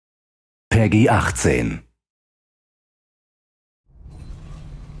PEGI 18.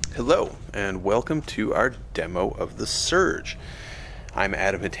 Hello, and welcome to our demo of The Surge. I'm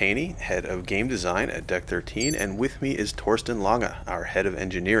Adam Hatani, head of game design at Deck 13, and with me is Torsten Lange, our head of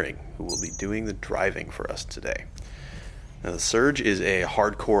engineering, who will be doing the driving for us today. Now, The Surge is a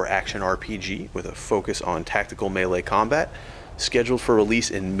hardcore action RPG with a focus on tactical melee combat, scheduled for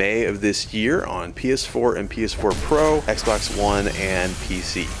release in May of this year on PS4 and PS4 Pro, Xbox One, and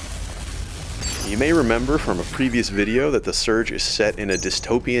PC. You may remember from a previous video that The Surge is set in a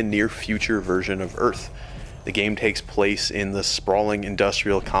dystopian near-future version of Earth. The game takes place in the sprawling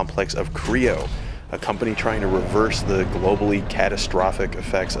industrial complex of Creo, a company trying to reverse the globally catastrophic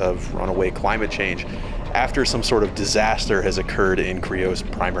effects of runaway climate change after some sort of disaster has occurred in Creo's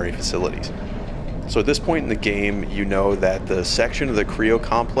primary facilities. So at this point in the game, you know that the section of the Creo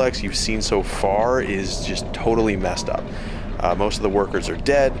complex you've seen so far is just totally messed up. Most of the workers are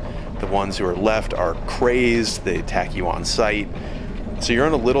dead. The ones who are left are crazed. They attack you on sight. So you're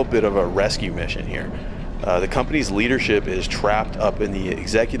on a little bit of a rescue mission here. The company's leadership is trapped up in the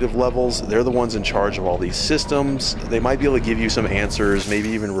executive levels. They're the ones in charge of all these systems. They might be able to give you some answers, maybe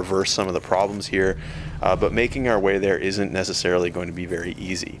even reverse some of the problems here, but making our way there isn't necessarily going to be very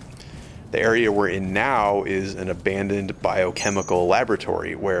easy. The area we're in now is an abandoned biochemical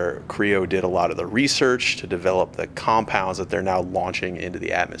laboratory where Creo did a lot of the research to develop the compounds that they're now launching into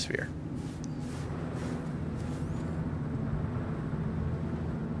the atmosphere.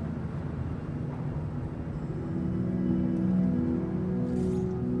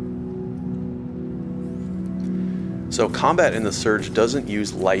 So combat in The Surge doesn't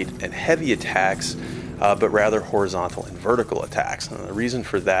use light and heavy attacks, but rather horizontal and vertical attacks. And the reason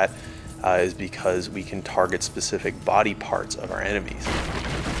for that is because we can target specific body parts of our enemies.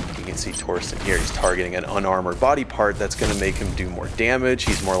 You can see Torsten here, he's targeting an unarmored body part. That's going to make him do more damage.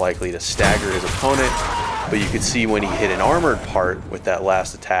 He's more likely to stagger his opponent, but you can see when he hit an armored part with that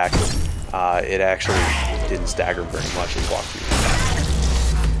last attack, it actually didn't stagger very much and walked through the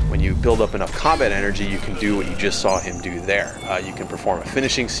attack. When you build up enough combat energy, you can do what you just saw him do there. You can perform a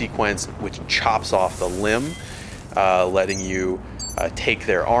finishing sequence which chops off the limb, letting you take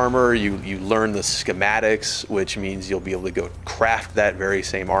their armor. You learn the schematics, which means you'll be able to go craft that very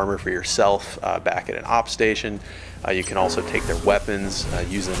same armor for yourself back at an op station. You can also take their weapons,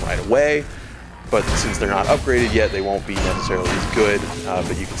 use them right away, but since they're not upgraded yet, they won't be necessarily as good,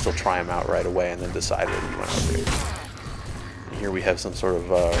 but you can still try them out right away and then decide whether you want to upgrade. And here we have some sort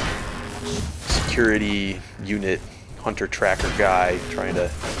of security unit hunter tracker guy trying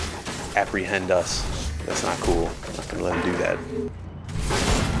to apprehend us. That's not cool. I'm not going to let him do that.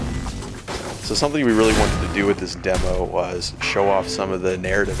 So something we really wanted to do with this demo was show off some of the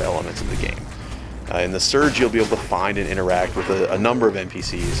narrative elements of the game. In The Surge, you'll be able to find and interact with a number of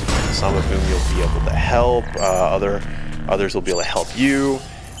NPCs, some of whom you'll be able to help, others will be able to help you,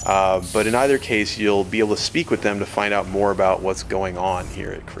 but in either case, you'll be able to speak with them to find out more about what's going on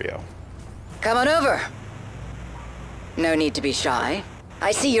here at Creo. Come on over. No need to be shy.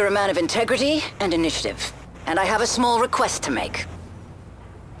 I see you're a man of integrity and initiative, and I have a small request to make.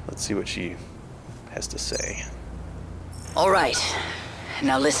 Let's see what she has to say. All right.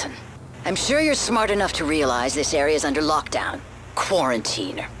 Now listen. I'm sure you're smart enough to realize this area's under lockdown,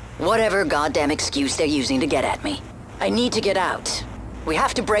 quarantine, or whatever goddamn excuse they're using to get at me. I need to get out. We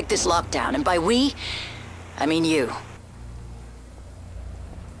have to break this lockdown, and by we, I mean you.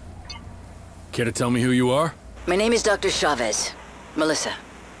 Care to tell me who you are? My name is Dr. Chavez. Melissa.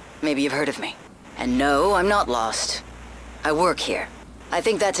 Maybe you've heard of me. And no, I'm not lost. I work here. I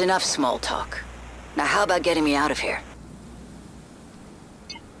think that's enough small talk. Now how about getting me out of here?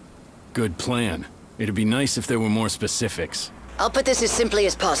 Good plan. It'd be nice if there were more specifics. I'll put this as simply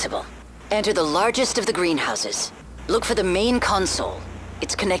as possible. Enter the largest of the greenhouses. Look for the main console.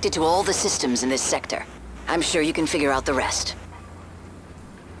 It's connected to all the systems in this sector. I'm sure you can figure out the rest.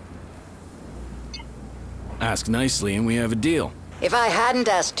 Ask nicely and we have a deal. If I hadn't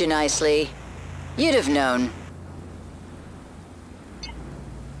asked you nicely, you'd have known.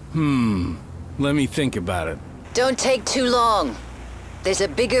 Let me think about it. Don't take too long. There's a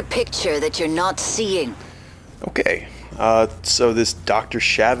bigger picture that you're not seeing. Okay, so this Dr.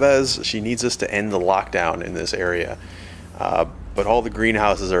 Chavez, she needs us to end the lockdown in this area. But all the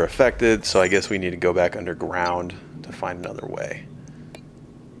greenhouses are affected, so I guess we need to go back underground to find another way.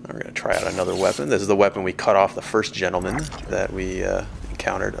 We're going to try out another weapon. This is the weapon we cut off the first gentleman that we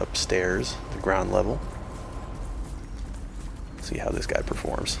encountered upstairs, the ground level. See how this guy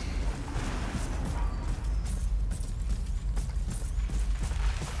performs.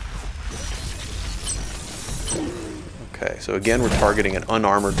 Okay, so again, we're targeting an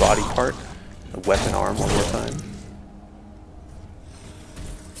unarmored body part. A weapon arm one more time.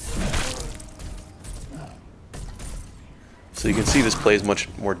 So you can see this plays much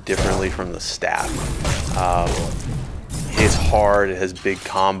more differently from the staff. It's hard, it has big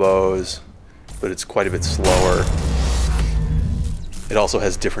combos, but it's quite a bit slower. It also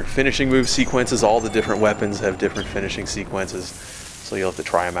has different finishing move sequences. All the different weapons have different finishing sequences. So you'll have to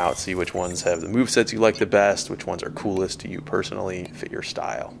try them out, see which ones have the movesets you like the best, which ones are coolest to you personally, fit your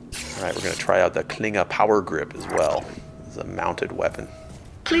style. All right, we're going to try out the Klinge Power Grip as well. It's a mounted weapon.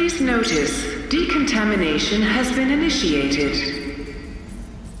 Please notice, decontamination has been initiated.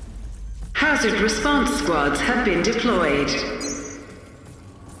 Hazard response squads have been deployed.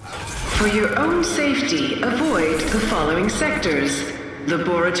 For your own safety, avoid the following sectors: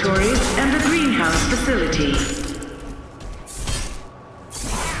 laboratories and the greenhouse facility.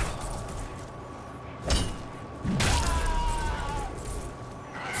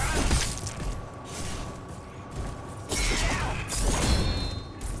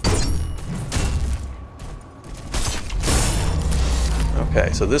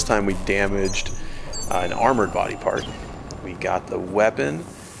 Okay, so this time we damaged an armored body part. We got the weapon,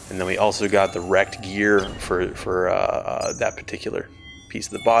 and then we also got the wrecked gear for that particular piece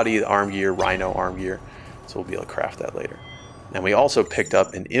of the body, the arm gear, Rhino arm gear. So we'll be able to craft that later. And we also picked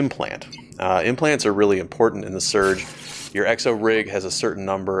up an implant. Implants are really important in the Surge. Your Exo rig has a certain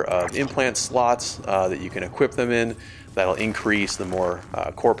number of implant slots that you can equip them in. That'll increase the more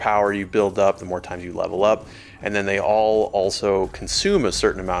core power you build up, the more times you level up. And then they all also consume a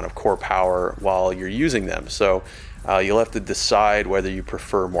certain amount of core power while you're using them. So you'll have to decide whether you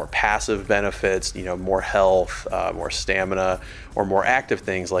prefer more passive benefits, you know, more health, more stamina, or more active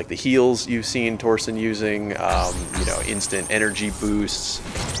things like the heals you've seen Torsten using, you know, instant energy boosts,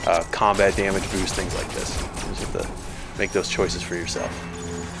 combat damage boosts, things like this. You just have to make those choices for yourself.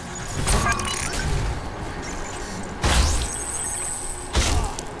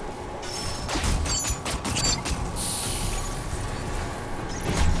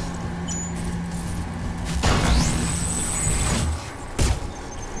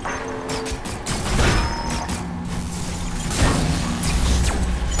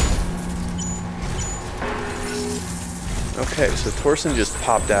 Okay, so Torsten just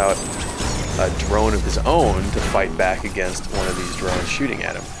popped out a drone of his own to fight back against one of these drones shooting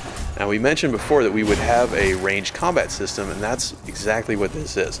at him. Now, we mentioned before that we would have a ranged combat system, and that's exactly what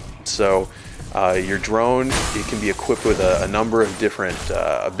this is. So your drone, it can be equipped with a number of different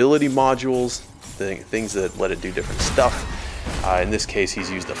ability modules, things that let it do different stuff. In this case,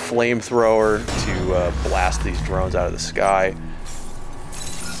 he's used a flamethrower to blast these drones out of the sky.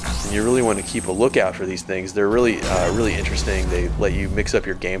 And you really want to keep a lookout for these things. They're really interesting. They let you mix up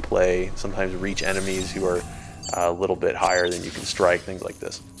your gameplay, sometimes reach enemies who are a little bit higher than you can strike, things like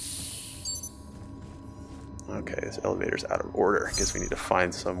this. Okay, this elevator's out of order. I guess we need to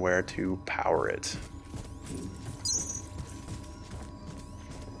find somewhere to power it.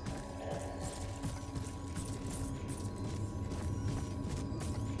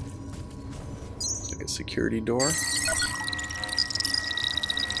 Looks like a security door.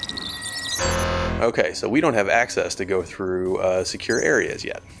 Okay, so we don't have access to go through secure areas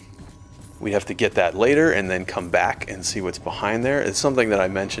yet. We have to get that later and then come back and see what's behind there. It's something that I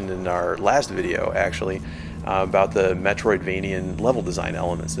mentioned in our last video, actually, about the Metroidvanian level design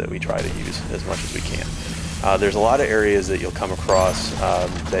elements that we try to use as much as we can. There's a lot of areas that you'll come across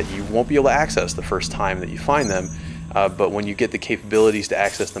that you won't be able to access the first time that you find them, but when you get the capabilities to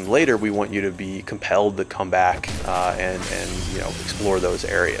access them later, we want you to be compelled to come back and you know, explore those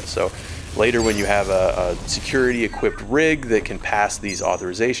areas. So later, when you have a security-equipped rig that can pass these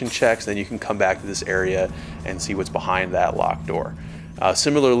authorization checks, then you can come back to this area and see what's behind that locked door.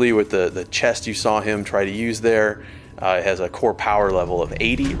 Similarly, with the chest you saw him try to use there, it has a core power level of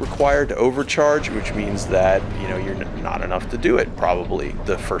 80 required to overcharge, which means that, you know, you're not enough to do it probably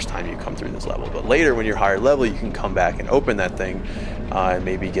the first time you come through this level. But later, when you're higher level, you can come back and open that thing and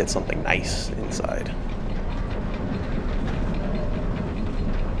maybe get something nice inside.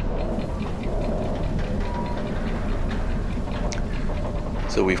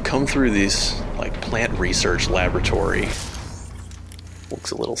 So we've come through this like plant research laboratory.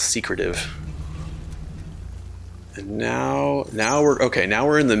 Looks a little secretive. And now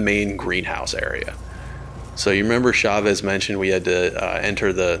we're in the main greenhouse area. So you remember Chavez mentioned we had to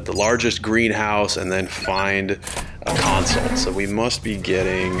enter the largest greenhouse and then find a console. So we must be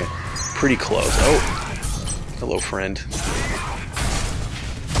getting pretty close. Oh, hello, friend.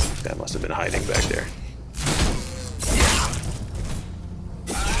 That must have been hiding back there.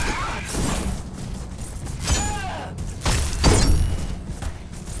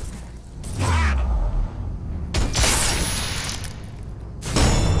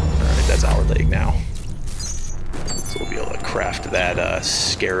 that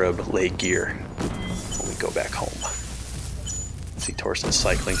Scarab leg gear when we go back home. See Torsten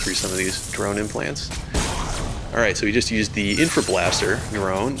cycling through some of these drone implants. Alright, so we just used the Infrablaster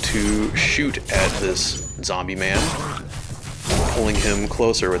drone to shoot at this zombie man, pulling him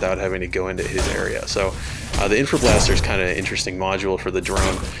closer without having to go into his area. So the Infrablaster is kind of an interesting module for the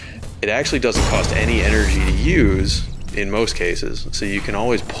drone. It actually doesn't cost any energy to use in most cases, so you can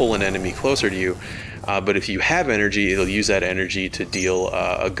always pull an enemy closer to you, but if you have energy, it'll use that energy to deal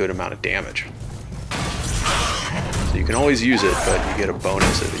a good amount of damage. So you can always use it, but you get a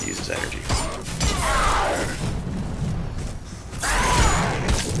bonus if it uses energy.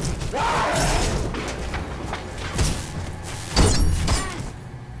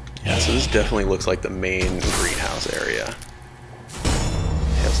 Yeah, so this definitely looks like the main greenhouse area.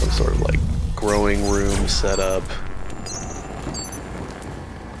 It has some sort of like growing room set up.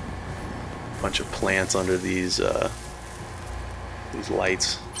 A bunch of plants under these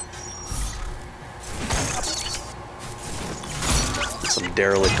lights. Some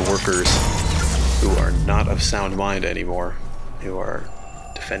derelict workers who are not of sound mind anymore, who are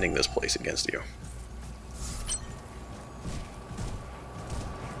defending this place against you.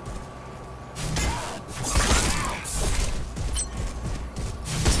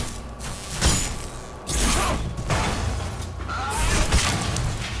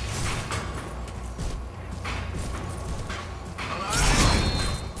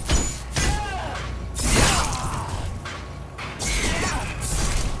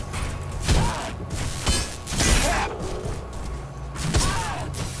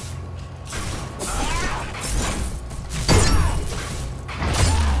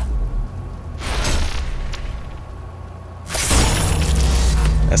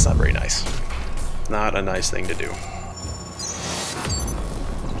 That's not very nice. Not a nice thing to do.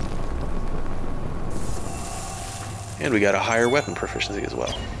 And we got a higher weapon proficiency as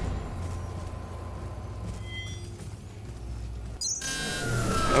well.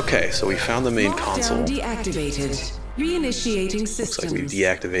 Okay, so we found the main console. Deactivated. Reinitiating systems. Looks like we've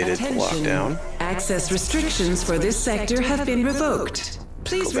deactivated the lockdown. Access restrictions for this sector have been revoked.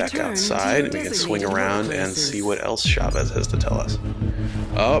 Please go back outside and we can swing around and see what else Chavez has to tell us.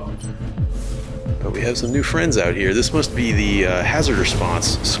 Oh, but we have some new friends out here. This must be the hazard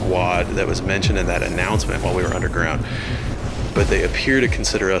response squad that was mentioned in that announcement while we were underground. But they appear to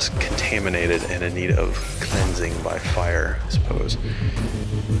consider us contaminated and in need of cleansing by fire, I suppose.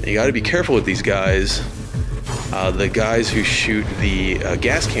 You got to be careful with these guys. The guys who shoot the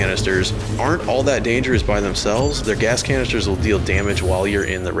gas canisters aren't all that dangerous by themselves. Their gas canisters will deal damage while you're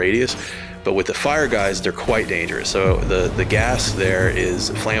in the radius, but with the fire guys, they're quite dangerous. So the gas there is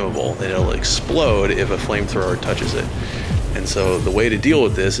flammable, and it'll explode if a flamethrower touches it. And so the way to deal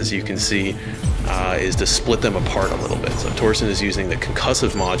with this, as you can see, is to split them apart a little bit. So Torsten is using the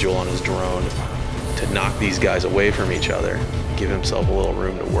concussive module on his drone to knock these guys away from each other, give himself a little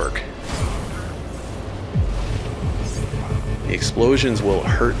room to work. The explosions will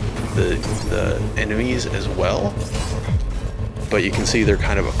hurt the enemies as well, but you can see they're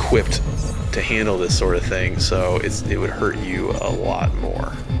kind of equipped to handle this sort of thing, so it would hurt you a lot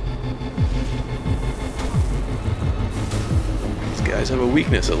more. These guys have a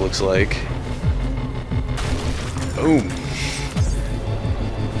weakness, it looks like. Boom!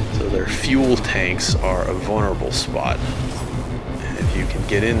 So their fuel tanks are a vulnerable spot, and if you can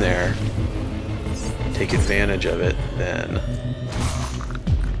get in there, take advantage of it, then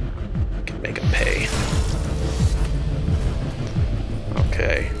you can make them pay.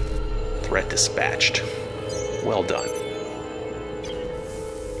 Okay. Threat dispatched. Well done.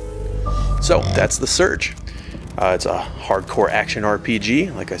 So, that's The Surge. It's a hardcore action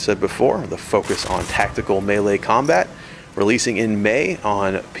RPG, like I said before, with a focus on tactical melee combat, releasing in May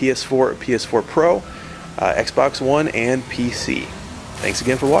on PS4, PS4 Pro, Xbox One, and PC. Thanks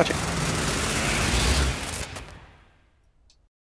again for watching.